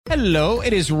Hello,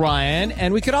 it is Ryan,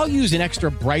 and we could all use an extra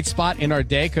bright spot in our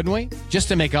day, couldn't we? Just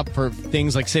to make up for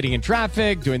things like sitting in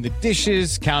traffic, doing the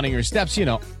dishes, counting your steps, you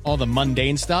know, all the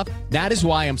mundane stuff. That is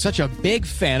why I'm such a big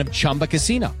fan of Chumba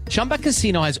Casino. Chumba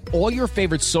Casino has all your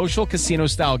favorite social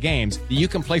casino-style games that you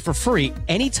can play for free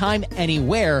anytime,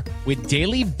 anywhere with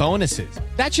daily bonuses.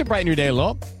 That should brighten your day a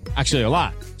little. Actually, a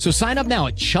lot. So sign up now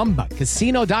at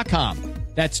ChumbaCasino.com.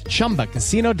 That's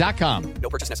ChumbaCasino.com. No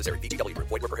purchase necessary. VGW Group.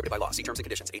 Void where prohibited by law. See terms and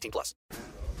conditions. 18+.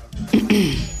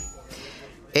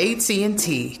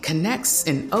 AT&T connects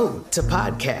an ode to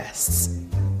podcasts.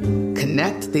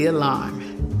 Connect the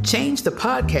alarm. Change the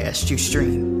podcast you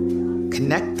stream.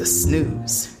 Connect the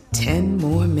snooze. 10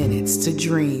 more minutes to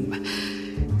dream.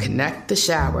 Connect the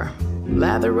shower.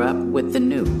 Lather up with the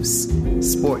news.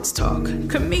 Sports talk,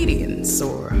 comedians,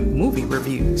 or movie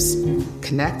reviews.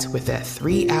 Connect with that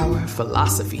 3-hour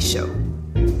philosophy show.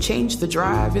 Change the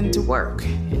drive into work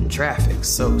in traffic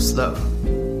so slow.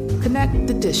 Connect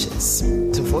the dishes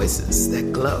to voices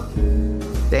that glow.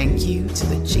 Thank you to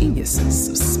the geniuses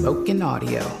of spoken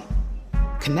audio.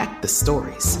 Connect the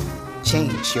stories.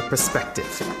 Change your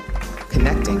perspective.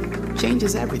 Connecting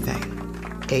changes everything.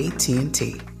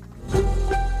 AT&T.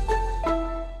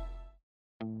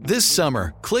 This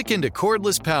summer, click into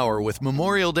cordless power with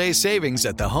Memorial Day savings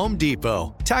at the Home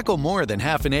Depot. Tackle more than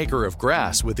half an acre of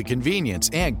grass with the convenience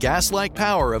and gas-like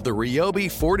power of the Ryobi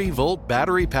 40-volt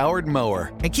battery-powered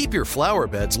mower. And keep your flower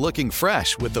beds looking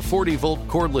fresh with the 40-volt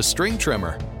cordless string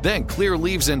trimmer. Then clear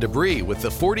leaves and debris with the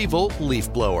 40-volt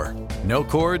leaf blower. No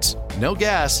cords, no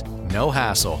gas, no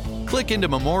hassle. Click into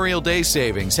Memorial Day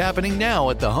savings happening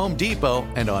now at the Home Depot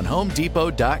and on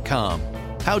HomeDepot.com.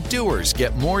 How doers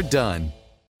get more done.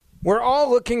 We're all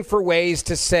looking for ways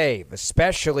to save,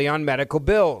 especially on medical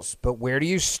bills. But where do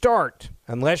you start?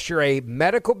 Unless you're a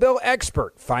medical bill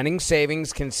expert, finding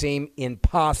savings can seem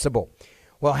impossible.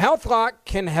 Well, HealthLock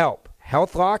can help.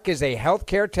 HealthLock is a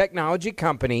healthcare technology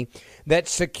company that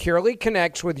securely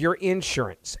connects with your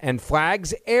insurance and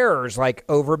flags errors like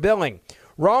overbilling,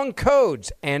 wrong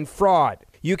codes, and fraud.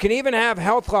 You can even have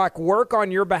HealthLock work on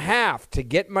your behalf to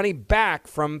get money back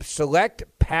from select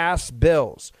past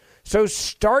bills. So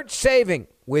start saving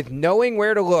with knowing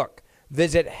where to look.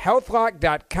 Visit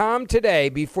healthlock.com today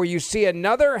before you see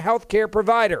another healthcare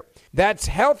provider. That's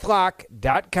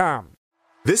healthlock.com.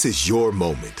 This is your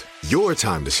moment, your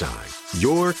time to shine,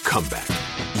 your comeback.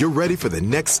 You're ready for the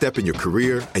next step in your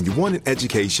career, and you want an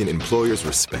education employers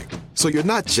respect. So you're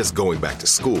not just going back to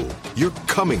school, you're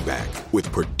coming back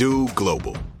with Purdue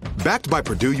Global. Backed by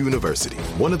Purdue University,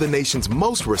 one of the nation's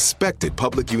most respected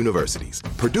public universities,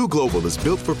 Purdue Global is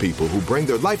built for people who bring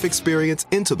their life experience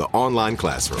into the online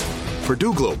classroom.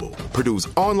 Purdue Global, Purdue's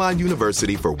online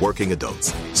university for working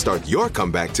adults. Start your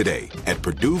comeback today at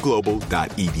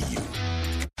purdueglobal.edu.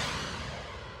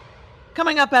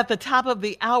 Coming up at the top of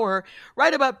the hour,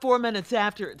 right about 4 minutes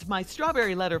after, it's my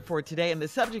strawberry letter for today, and the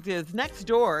subject is next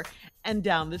door and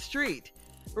down the street.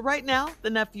 But right now, the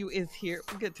nephew is here.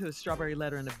 We'll get to the strawberry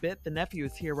letter in a bit. The nephew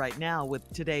is here right now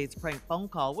with today's prank phone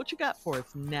call. What you got for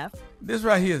us, Neff? This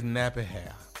right here is nappy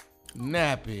hair.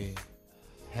 Nappy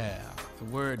hair. The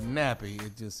word nappy,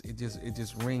 it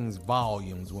just rings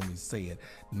volumes when we say it.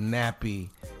 Nappy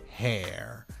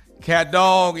hair. Cat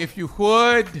dog, if you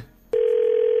would.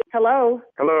 Hello.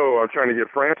 Hello, I'm trying to get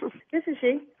Francis. This is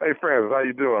she. Hey, Francis, how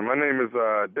you doing? My name is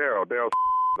Daryl. Daryl,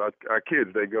 our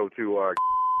kids, they go to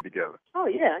together. Oh,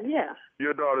 yeah.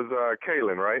 Your daughter's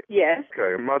Kaylin, right? Yes.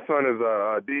 Okay, my son is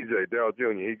DJ, Daryl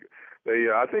Jr.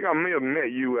 I think I may have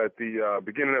met you at the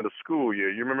beginning of the school year.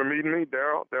 You remember meeting me,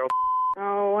 Daryl?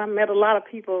 Oh, I met a lot of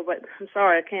people, but I'm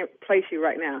sorry, I can't place you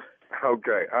right now.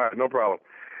 Okay, all right, no problem.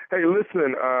 Hey,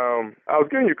 listen, I was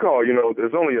giving you a call. You know,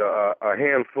 there's only a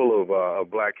handful of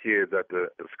black kids at the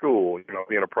school, you know,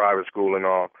 being a private school and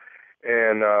all.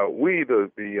 And we,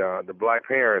 the black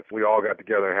parents, we all got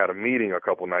together and had a meeting a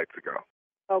couple nights ago.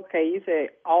 Okay, you said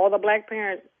all the black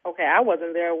parents. Okay, I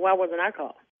wasn't there. Why wasn't I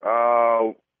called?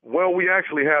 Well, we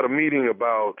actually had a meeting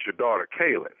about your daughter,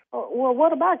 Kaylin. Oh, well,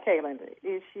 what about Kaylin?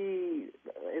 Is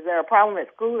there a problem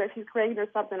at school that she's creating or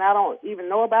something I don't even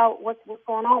know about? What's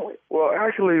going on with? Well,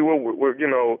 actually,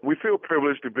 we feel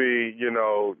privileged to be,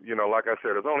 like I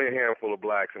said, there's only a handful of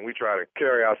blacks, and we try to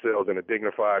carry ourselves in a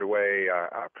dignified way,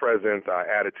 our presence, our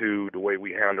attitude, the way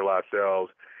we handle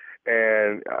ourselves.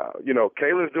 And,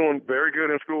 Kaylin's doing very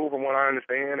good in school from what I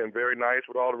understand and very nice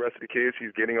with all the rest of the kids.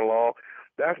 She's getting along.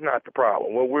 That's not the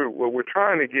problem. What we're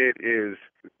trying to get is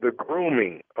the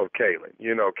grooming of Kaylin.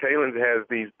 Kaylin has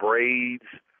these braids,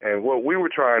 and what we were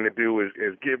trying to do is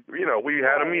give, we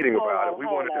had a meeting about it.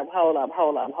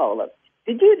 Hold up.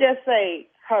 Did you just say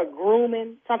her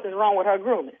grooming? Something's wrong with her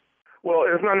grooming? Well,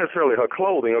 it's not necessarily her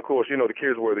clothing. Of course, the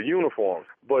kids wear the uniforms.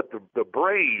 But the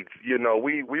braids,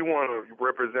 we want to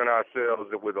represent ourselves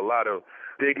with a lot of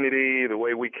dignity, the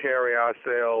way we carry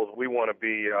ourselves. We want to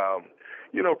be,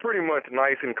 pretty much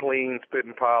nice and clean, spit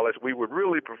and polished. We would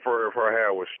really prefer if her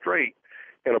hair was straight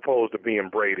and opposed to being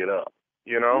braided up,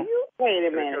 Wait a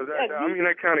minute. Because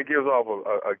that kind of gives off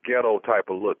a ghetto type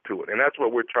of look to it. And that's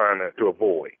what we're trying to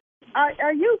avoid.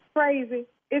 Are you crazy?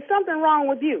 Is something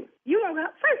wrong with you?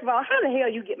 First of all, how the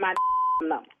hell you get my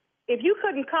number? If you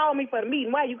couldn't call me for the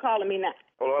meeting, why are you calling me now?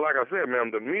 Well, like I said,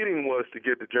 ma'am, the meeting was to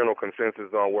get the general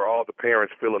consensus on where all the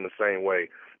parents feeling the same way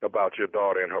about your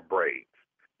daughter and her braids.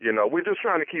 We're just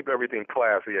trying to keep everything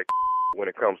classy when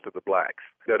it comes to the blacks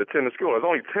that attend the school. There's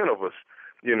only 10 of us,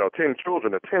 10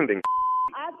 children attending.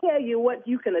 I tell you what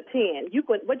you can attend.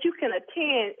 What you can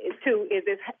attend to is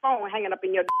this phone hanging up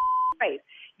in your face.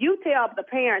 You tell the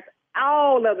parents,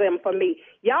 all of them for me,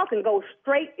 y'all can go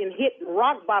straight and hit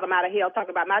rock bottom out of hell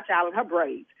talking about my child and her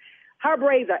braids. Her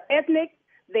braids are ethnic.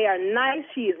 They are nice.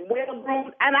 She is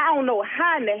well-groomed. And I don't know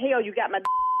how in the hell you got my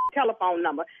telephone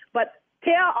number, but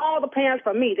tell all the parents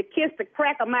for me to kiss the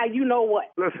crack of my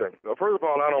you-know-what. Listen, first of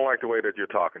all, I don't like the way that you're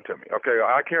talking to me, okay?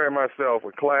 I carry myself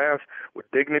with class, with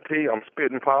dignity. I'm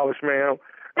spit and polished, ma'am.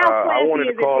 I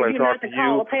wanted to call and talk to you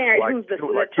call a parent who's the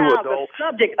child, the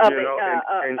subject of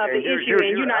the issue,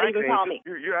 and you're not even calling me.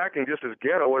 You're acting just as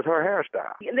ghetto as her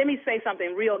hairstyle. Let me say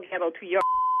something real ghetto to your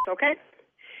okay?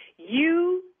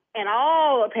 You and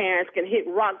all the parents can hit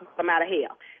rock bottom out of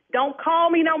hell. Don't call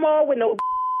me no more with no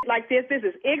like this. This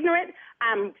is ignorant.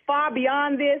 I'm far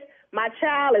beyond this. My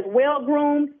child is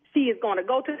well-groomed. She is going to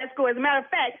go to that school. As a matter of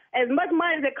fact, as much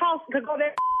money as it costs to go to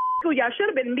that school, y'all should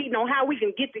have been meeting on how we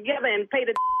can get together and pay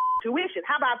the tuition.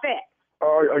 How about that?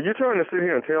 Are you trying to sit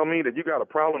here and tell me that you got a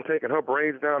problem taking her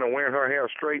braids down and wearing her hair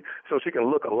straight so she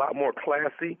can look a lot more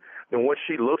classy than what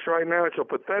she looks right now? It's a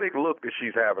pathetic look that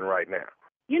she's having right now.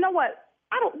 You know what?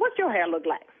 What's your hair look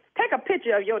like? Take a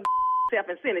picture of your self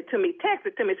and send it to me. Text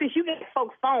it to me. Since you get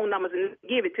folks' phone numbers and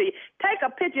give it to you, take a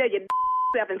picture of your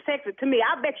self and text it to me.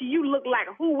 I bet you look like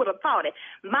who would have thought it.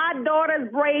 My daughter's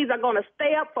braids are going to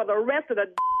stay up for the rest of the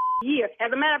year.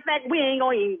 As a matter of fact, we ain't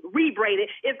going to rebraid it.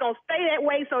 It's going to stay that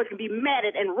way so it can be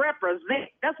matted and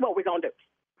represent. That's what we're going to do.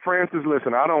 Francis,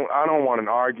 listen, I don't want to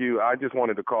argue. I just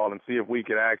wanted to call and see if we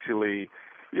could actually,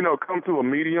 come to a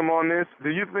medium on this. Do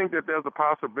you think that there's a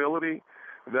possibility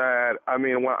that,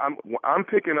 when I'm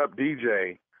picking up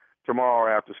DJ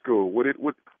tomorrow after school, would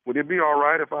it be all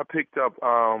right if I picked up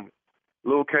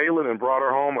little Kaylin and brought her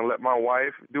home and let my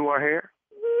wife do her hair?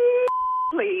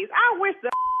 Please, I wish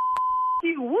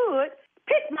you would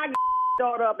pick my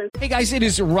daughter up. Hey guys, it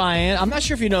is Ryan. I'm not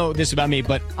sure if you know this about me,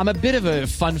 but I'm a bit of a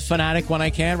fun fanatic when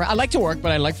I can. I like to work,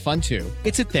 but I like fun too.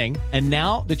 It's a thing. And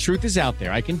now the truth is out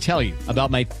there. I can tell you about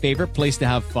my favorite place to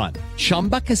have fun.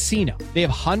 Chumba Casino. They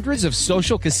have hundreds of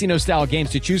social casino style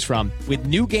games to choose from with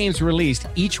new games released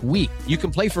each week. You can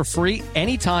play for free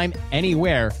anytime,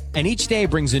 anywhere. And each day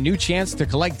brings a new chance to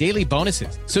collect daily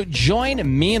bonuses. So join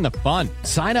me in the fun.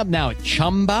 Sign up now at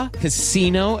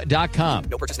ChumbaCasino.com.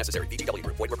 No purchase necessary. VGW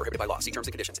Group. Void where prohibited by law. See terms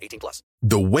and conditions. 18+.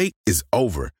 The wait is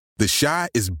over. The Chi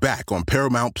is back on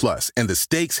Paramount Plus, and the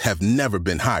stakes have never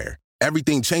been higher.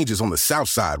 Everything changes on the South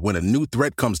Side when a new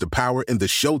threat comes to power in the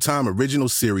Showtime original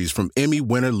series from Emmy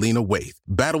winner Lena Waithe.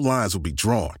 Battle lines will be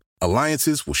drawn,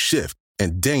 alliances will shift,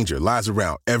 and danger lies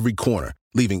around every corner,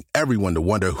 leaving everyone to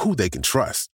wonder who they can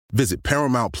trust. Visit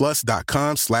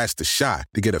ParamountPlus.com/The Chi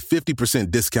to get a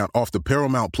 50% discount off the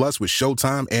Paramount Plus with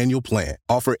Showtime annual plan.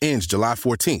 Offer ends July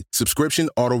 14th. Subscription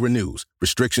auto-renews.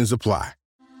 Restrictions apply.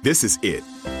 This is it.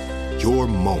 Your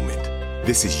moment.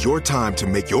 This is your time to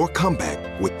make your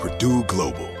comeback with Purdue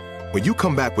Global. When you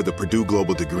come back with a Purdue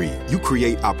Global degree, you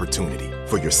create opportunity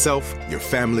for yourself, your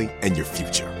family, and your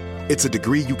future. It's a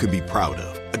degree you can be proud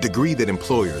of, a degree that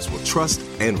employers will trust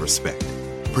and respect.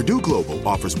 Purdue Global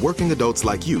offers working adults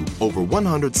like you over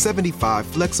 175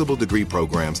 flexible degree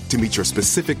programs to meet your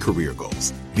specific career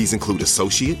goals. These include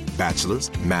associate,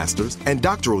 bachelor's, master's, and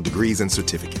doctoral degrees and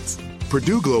certificates.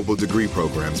 Purdue Global degree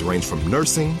programs range from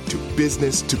nursing to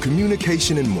business to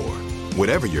communication and more.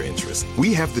 Whatever your interest,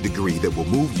 we have the degree that will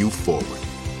move you forward.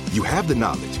 You have the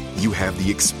knowledge, you have the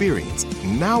experience.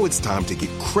 Now it's time to get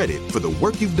credit for the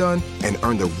work you've done and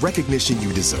earn the recognition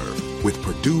you deserve with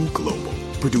Purdue Global,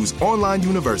 Purdue's online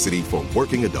university for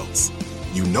working adults.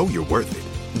 You know you're worth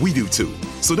it. We do too.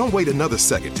 So don't wait another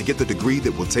second to get the degree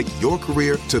that will take your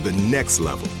career to the next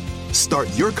level. Start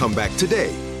your comeback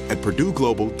today at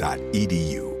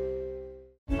PurdueGlobal.edu.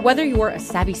 Whether you're a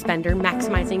savvy spender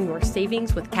maximizing your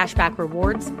savings with cashback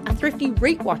rewards, a thrifty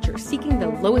rate watcher seeking the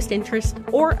lowest interest,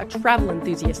 or a travel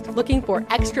enthusiast looking for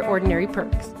extraordinary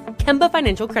perks, Kemba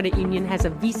Financial Credit Union has a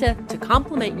visa to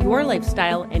complement your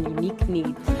lifestyle and unique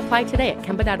needs. Apply today at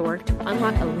Kemba.org to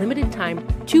unlock a limited-time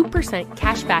 2%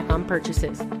 cash back on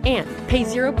purchases and pay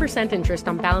 0% interest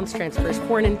on balance transfers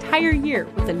for an entire year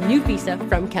with a new visa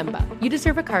from Kemba. You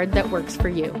deserve a card that works for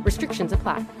you. Restrictions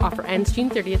apply. Offer ends June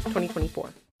 30th, 2024.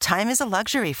 Time is a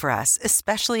luxury for us,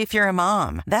 especially if you're a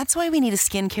mom. That's why we need a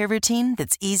skincare routine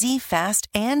that's easy, fast,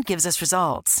 and gives us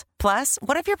results. Plus,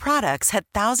 what if your products had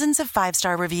thousands of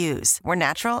 5-star reviews, were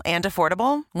natural and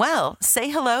affordable? Well, say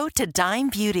hello to Dime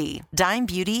Beauty. Dime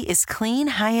Beauty is clean,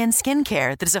 high-end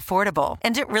skincare that is affordable,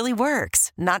 and it really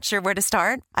works. Not sure where to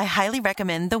start? I highly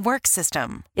recommend the Work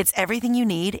System. It's everything you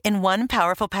need in one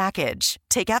powerful package.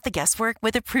 Take out the guesswork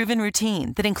with a proven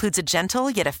routine that includes a gentle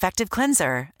yet effective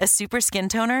cleanser, a super skin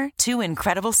toner, 2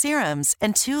 incredible serums,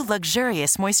 and 2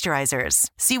 luxurious moisturizers.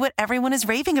 See what everyone is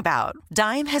raving about.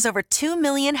 Dime has over 2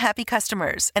 million happy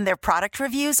customers, and their product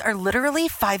reviews are literally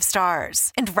 5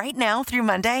 stars. And right now through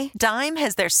Monday, Dime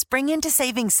has their Spring Into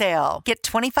Savings sale. Get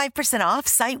 25% off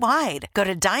site-wide. Go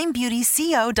to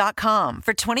dimebeautyco.com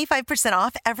for 25%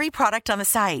 off every product on the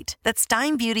site. That's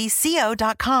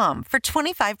dimebeautyco.com for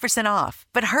 25% off.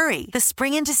 But hurry, the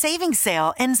Spring Into Savings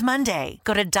sale ends Monday.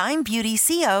 Go to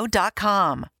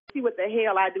dimebeautyco.com. See what the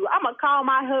hell I do. I'm going to call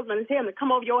my husband and tell him to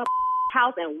come over your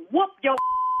house and whoop your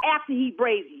after he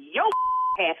braids your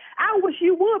hair. I wish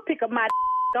you would pick up my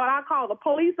daughter. I'll call the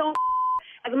police on.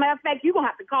 As a matter of fact, you're going to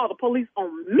have to call the police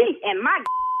on me and my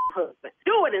husband.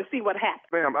 Do it and see what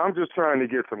happens. Ma'am, I'm just trying to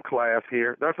get some class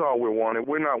here. That's all we're wanting.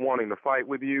 We're not wanting to fight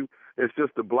with you. It's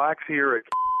just the blacks here at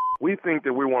we think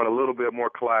that we want a little bit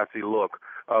more classy look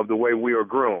of the way we are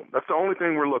groomed. That's the only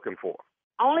thing we're looking for.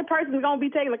 Only person who's going to be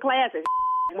taking the class is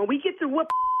when we get to whoop,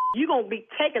 you're going to be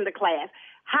taking the class.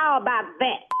 How about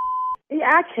that?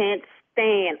 I can't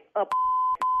stand up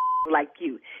like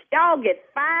you. Y'all get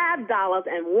 $5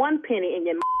 and 1 penny in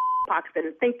your pocket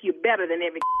and think you're better than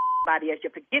everybody else.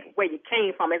 You forget where you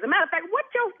came from. As a matter of fact,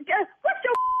 what's your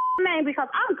name? Because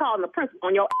I'm calling the principal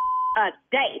on your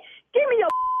day. Give me your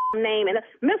name and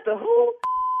Mr. Who?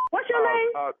 What's your name?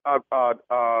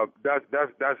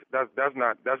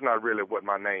 That's not really what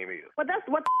my name is. But that's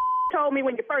what told me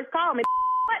when you first called me.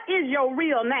 What is your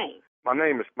real name? My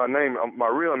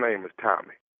real name is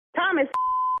Tommy. Thomas?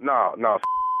 No,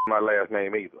 my last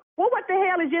name either. Well, what the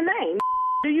hell is your name?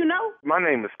 Do you know? My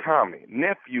name is Tommy,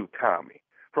 nephew Tommy,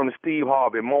 from the Steve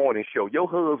Harvey Morning Show. Your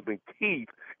husband Keith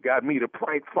got me to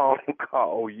prank phone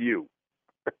call you.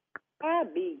 I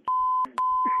be.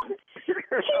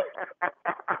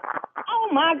 Oh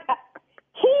my God!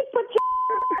 He put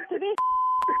to this.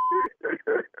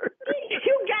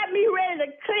 You got me ready to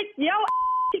click your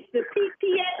the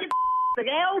PTA, the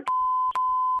L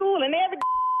school, and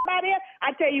everybody else.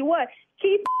 I tell you what,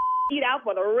 keep eat out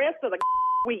for the rest of the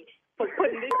week for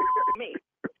putting this on me.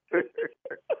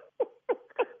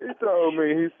 He told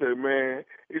me, he said,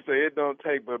 it don't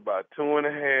take but about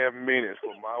 2.5 minutes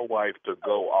for my wife to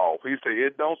go off. He said,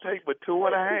 it don't take but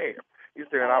 2.5. He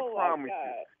said, and I promise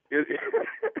you.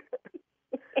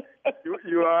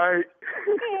 You all right?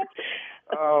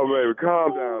 Oh, baby,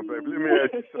 calm down, baby. Let me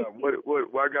ask you something.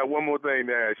 I got one more thing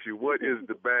to ask you. What is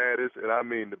the baddest, and I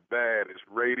mean the baddest,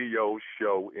 radio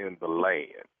show in the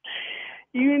land?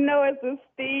 You know it's the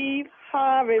Steve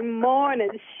Harvey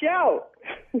Morning Show.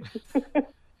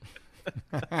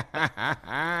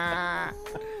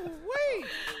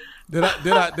 Did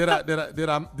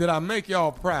I make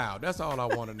y'all proud? That's all I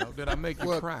want to know. Did I make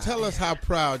you proud? Tell us how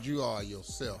proud you are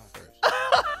yourself first.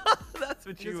 That's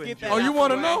what you enjoy. Oh, you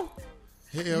want to know?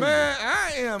 Hell Man, yeah.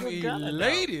 I am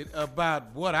elated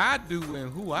about what I do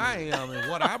and who I am and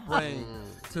what I bring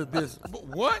to this.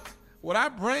 What I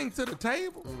bring to the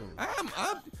table? I'm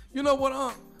you know what?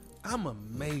 I'm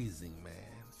amazing, man.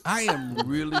 I am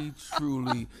really,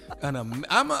 truly,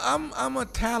 I'm a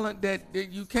talent that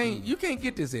you can't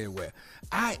get this everywhere.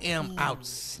 I am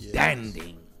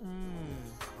outstanding.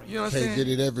 You know what I'm saying? Can't get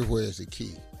it everywhere is the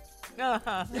key.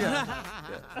 Yeah.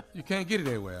 You can't get it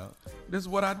everywhere. This is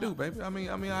what I do, baby. I mean,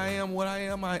 I am what I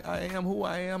am. I am who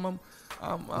I am.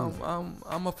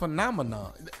 I'm a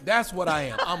phenomenon. That's what I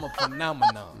am. I'm a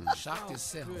phenomenon. Shock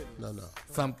yourself. No.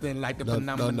 Something like the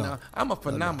phenomenon. No. I'm a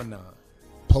phenomenon.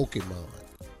 Pokemon.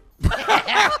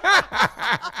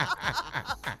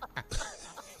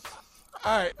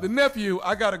 All right, the nephew,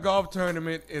 I got a golf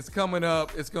tournament. It's coming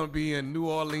up. It's going to be in New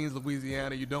Orleans,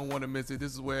 Louisiana. You don't want to miss it.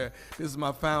 This is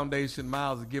my foundation,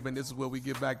 Miles Gibbon. This is where we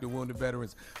give back to wounded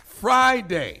veterans.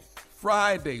 Friday,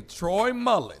 Troy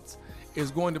Mullins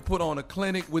is going to put on a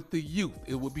clinic with the youth.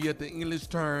 It will be at the English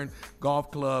Turn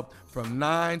Golf Club from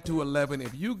 9 to 11.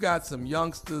 If you got some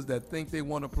youngsters that think they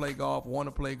want to play golf,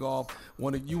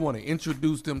 you want to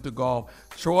introduce them to golf,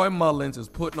 Troy Mullins is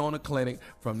putting on a clinic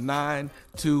from 9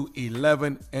 to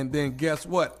 11. And then guess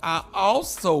what? I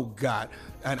also got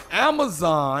an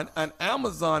Amazon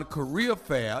career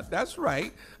fair. That's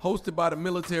right, hosted by the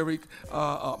military,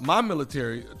 my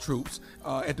military troops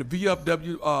at the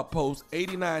VFW post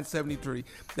 8973.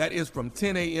 That is from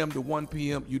 10 a.m. to 1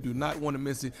 p.m. You do not want to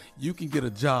miss it. You can get a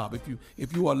job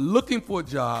if you are looking for a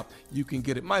job. You can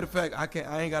get it. Matter of fact, I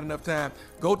ain't got enough time.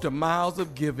 Go to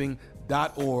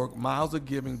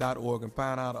milesofgiving.org, and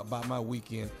find out about my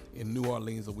weekend in New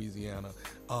Orleans, Louisiana.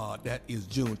 That is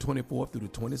June 24th through the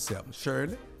 27th.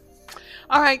 Shirley?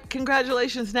 All right.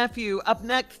 Congratulations, nephew. Up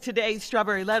next, today's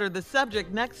Strawberry Letter, the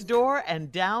subject, next door and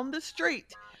down the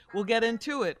street. We'll get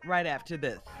into it right after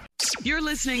this. You're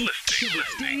listening to the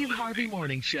Steve Harvey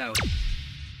Morning Show.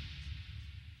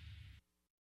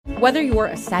 Whether you're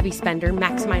a savvy spender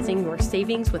maximizing your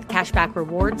savings with cashback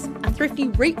rewards, a thrifty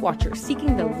rate watcher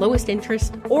seeking the lowest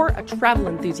interest, or a travel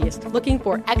enthusiast looking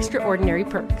for extraordinary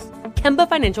perks, Kemba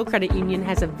Financial Credit Union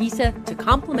has a visa to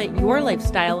complement your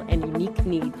lifestyle and unique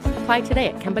needs. Apply today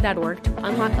at Kemba.org to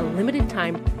unlock a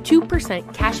limited-time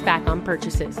 2% cash back on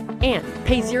purchases and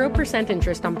pay 0%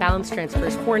 interest on balance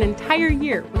transfers for an entire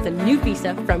year with a new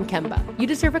visa from Kemba. You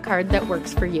deserve a card that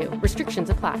works for you. Restrictions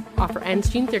apply. Offer ends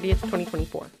June 30th,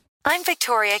 2024. I'm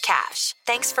Victoria Cash.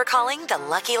 Thanks for calling the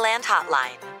Lucky Land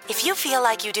Hotline. If you feel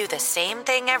like you do the same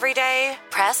thing every day,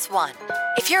 press 1.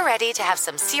 If you're ready to have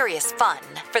some serious fun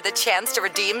for the chance to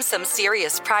redeem some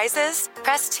serious prizes,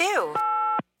 press 2.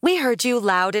 We heard you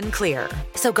loud and clear.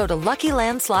 So go to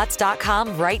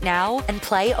LuckyLandSlots.com right now and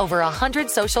play over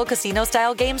 100 social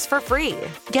casino-style games for free.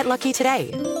 Get lucky today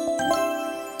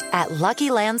at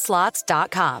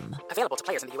LuckyLandSlots.com. Available to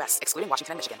players in the U.S., excluding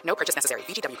Washington and Michigan. No purchase necessary.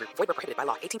 VGW Group. Void where prohibited by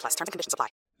law. 18+. Terms and conditions apply.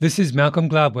 This is Malcolm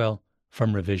Gladwell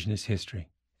from Revisionist History.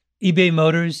 eBay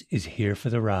Motors is here for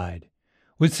the ride.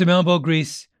 With some elbow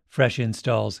grease, fresh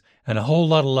installs, and a whole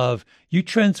lot of love, you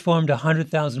transformed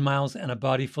 100,000 miles and a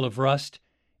body full of rust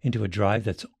into a drive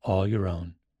that's all your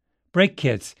own. Brake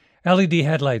kits, LED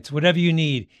headlights, whatever you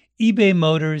need, eBay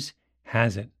Motors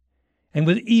has it. And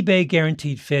with eBay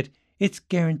Guaranteed Fit, it's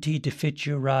guaranteed to fit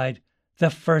your ride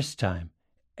the first time,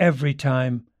 every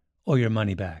time, or your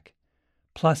money back.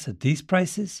 Plus, at these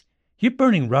prices, you're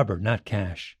burning rubber, not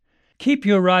cash. Keep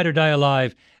your ride or die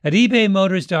alive at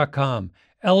ebaymotors.com.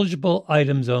 Eligible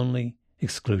items only.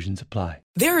 Exclusions apply.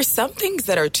 There are some things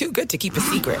that are too good to keep a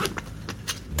secret.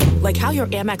 Like how your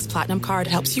Amex Platinum card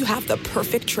helps you have the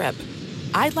perfect trip.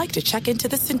 I'd like to check into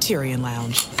the Centurion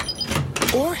Lounge.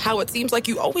 Or how it seems like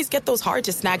you always get those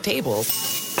hard-to-snag tables.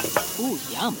 Ooh,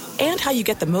 yum. And how you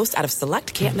get the most out of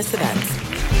select can't-miss events.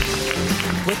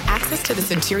 With access to the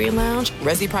Centurion Lounge,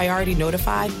 Resi Priority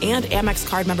Notified, and Amex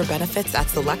card member benefits at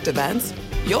select events,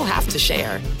 you'll have to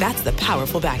share. That's the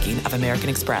powerful backing of American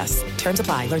Express. Terms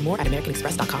apply. Learn more at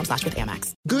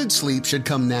americanexpress.com/withAmex. Good sleep should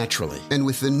come naturally. And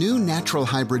with the new Natural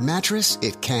Hybrid mattress,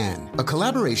 it can. A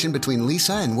collaboration between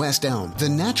Lisa and West Elm. The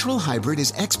Natural Hybrid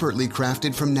is expertly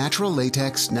crafted from natural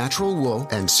latex, natural wool,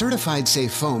 and certified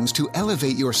safe foams to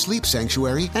elevate your sleep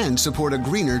sanctuary and support a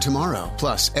greener tomorrow.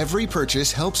 Plus, every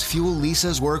purchase helps fuel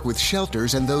Lisa's work with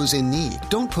shelters and those in need.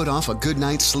 Don't put off a good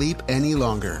night's sleep any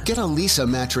longer. Get a Lisa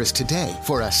mattress today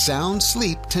for a sound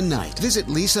sleep tonight. Visit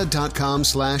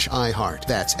lisa.com/iHeart.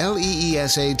 That's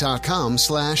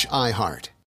LEESA.com/iHeart.